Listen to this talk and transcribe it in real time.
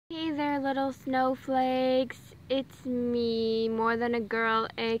there, little snowflakes. It's me, More Than a Girl,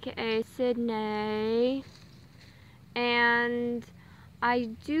 aka Sydney. And I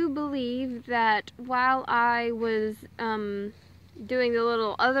do believe that while I was doing the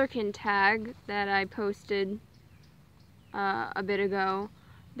little otherkin tag that I posted a bit ago,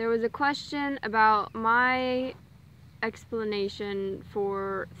 there was a question about my explanation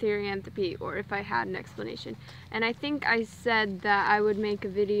for therianthropy, or if I had an explanation. And I think I said that I would make a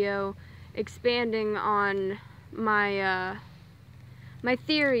video expanding on my my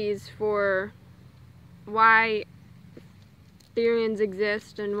theories for why Therians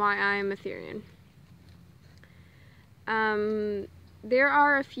exist and why I am a Therian. There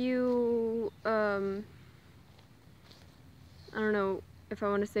are a few, I don't know if I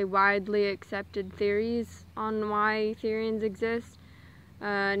want to say widely accepted theories on why Therians exist,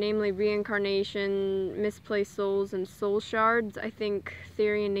 namely reincarnation, misplaced souls, and soul shards. I think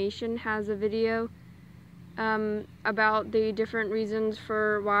Therian Nation has a video about the different reasons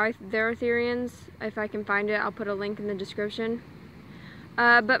for why there are Therians. If I can find it, I'll put a link in the description.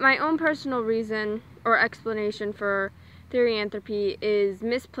 But my own personal reason or explanation for therianthropy is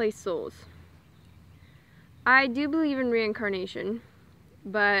misplaced souls. I do believe in reincarnation,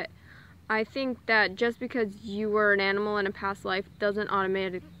 but I think that just because you were an animal in a past life doesn't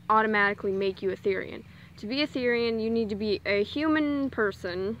automatically make you a Therian. To be a Therian, you need to be a human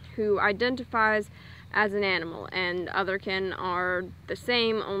person who identifies as an animal, and otherkin are the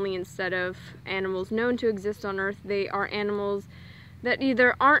same, only instead of animals known to exist on Earth, they are animals that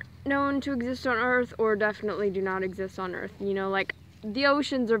either aren't known to exist on Earth or definitely do not exist on Earth. You know, like, the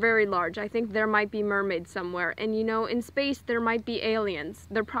oceans are very large. I think there might be mermaids somewhere. And you know, in space there might be aliens.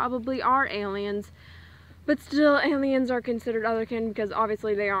 There probably are aliens. But still, aliens are considered otherkin because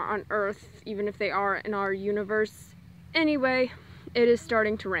obviously they aren't on Earth, even if they are in our universe. Anyway, it is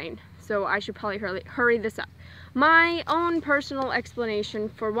starting to rain, so I should probably hurry this up. My own personal explanation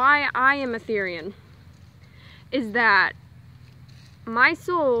for why I am a Therian is that my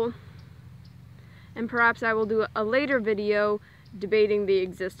soul, and perhaps I will do a later video debating the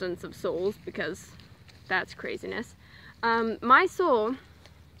existence of souls, because that's craziness. My soul,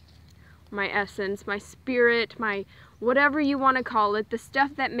 my essence, my spirit, my whatever you want to call it, the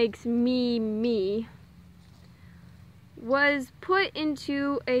stuff that makes me me, was put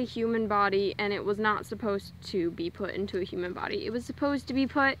into a human body, and it was not supposed to be put into a human body. It was supposed to be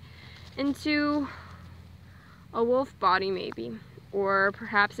put into a wolf body, maybe. Or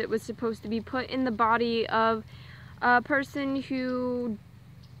perhaps it was supposed to be put in the body of a person who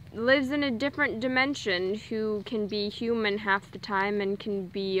lives in a different dimension, who can be human half the time and can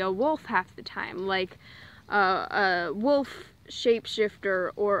be a wolf half the time, like a wolf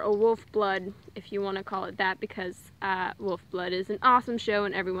shapeshifter or a wolf blood, if you want to call it that, because Wolf Blood is an awesome show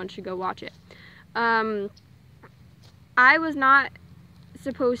and everyone should go watch it. I was not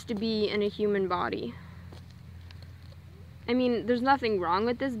supposed to be in a human body. I mean, there's nothing wrong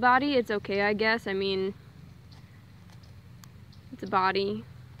with this body. It's okay, I guess. I mean, it's a body.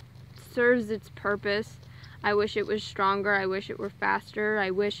 It serves its purpose. I wish it was stronger. I wish it were faster. I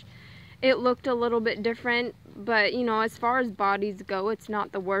wish it looked a little bit different. But, you know, as far as bodies go, it's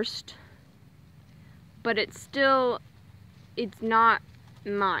not the worst. But it's not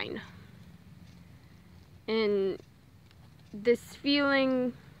mine. And this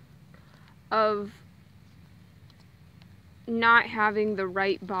feeling of not having the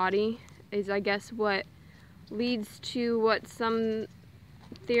right body is, I guess, what leads to what some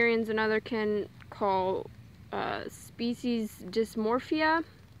Therians and otherkin call species dysmorphia,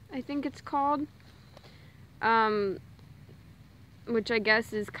 I think it's called, which I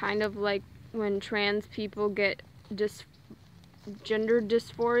guess is kind of like when trans people get gender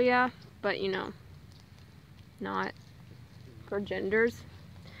dysphoria, but, you know, not for genders.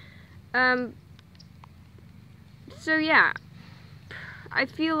 So yeah, I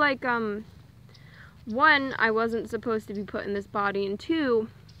feel like, one, I wasn't supposed to be put in this body, and two,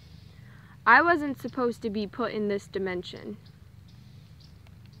 I wasn't supposed to be put in this dimension.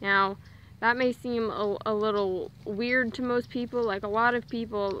 Now, that may seem a little weird to most people. Like, a lot of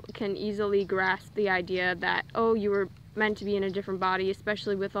people can easily grasp the idea that, oh, you were meant to be in a different body,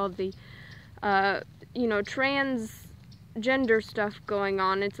 especially with all the, you know, transgender stuff going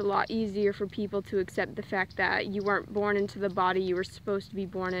on. It's a lot easier for people to accept the fact that you weren't born into the body you were supposed to be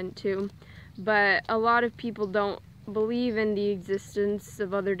born into. But a lot of people don't believe in the existence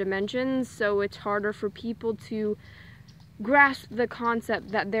of other dimensions, so it's harder for people to grasp the concept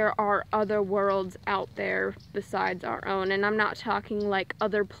that there are other worlds out there besides our own. And I'm not talking like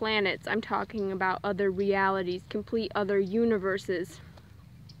other planets, I'm talking about other realities, complete other universes.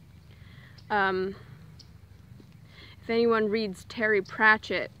 If anyone reads Terry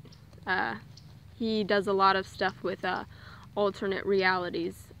Pratchett, he does a lot of stuff with alternate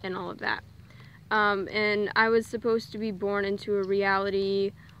realities and all of that. And I was supposed to be born into a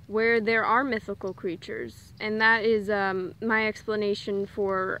reality where there are mythical creatures, and that is my explanation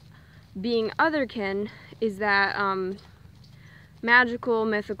for being otherkin, is that magical,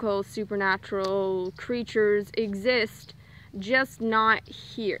 mythical, supernatural creatures exist, just not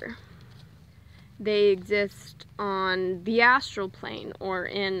here. They exist on the astral plane or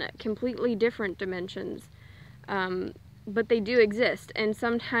in completely different dimensions. But they do exist, and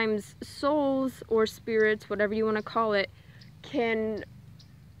sometimes souls or spirits, whatever you want to call it, can,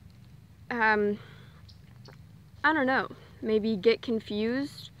 I don't know, maybe get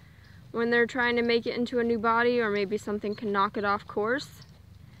confused when they're trying to make it into a new body, or maybe something can knock it off course,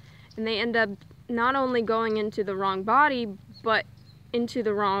 and they end up not only going into the wrong body, but into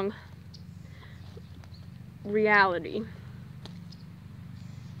the wrong reality.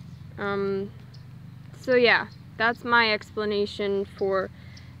 So yeah, that's my explanation for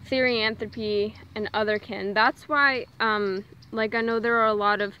therianthropy and otherkin. That's why, like, I know there are a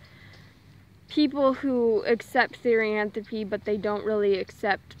lot of people who accept therianthropy, but they don't really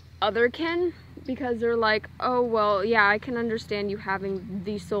accept otherkin, because they're like, oh, well, yeah, I can understand you having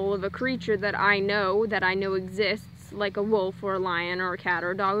the soul of a creature that I know exists, like a wolf or a lion or a cat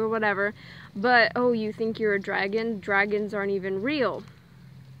or a dog or whatever, but, oh, you think you're a dragon? Dragons aren't even real.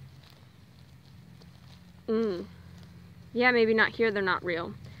 Yeah, maybe not here, they're not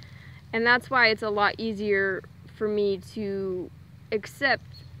real. And that's why it's a lot easier for me to accept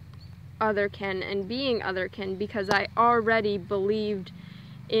otherkin and being otherkin, because I already believed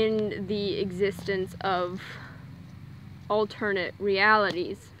in the existence of alternate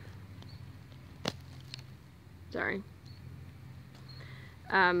realities. Sorry.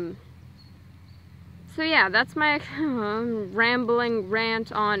 So yeah, that's my rambling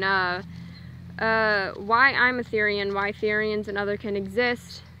rant on why I'm a Therian, why Therians and otherkin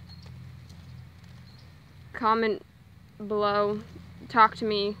exist. Comment below, talk to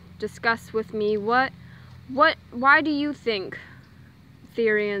me, discuss with me why do you think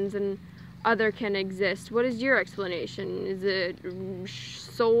Therians and otherkin exist? What is your explanation? Is it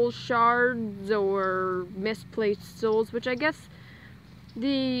soul shards or misplaced souls? Which I guess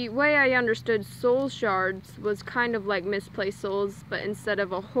the way I understood soul shards was kind of like misplaced souls, but instead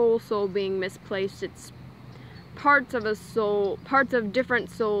of a whole soul being misplaced, it's parts of a soul, parts of different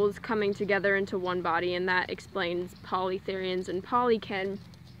souls coming together into one body, and that explains polytherians and polykin.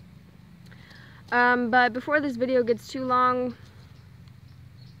 But before this video gets too long,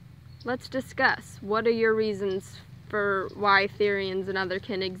 let's discuss. What are your reasons for why Therians and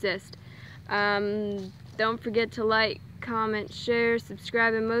otherkin exist? Don't forget to like, comment, share,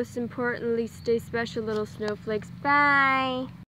 subscribe, and most importantly, stay special, little snowflakes. Bye!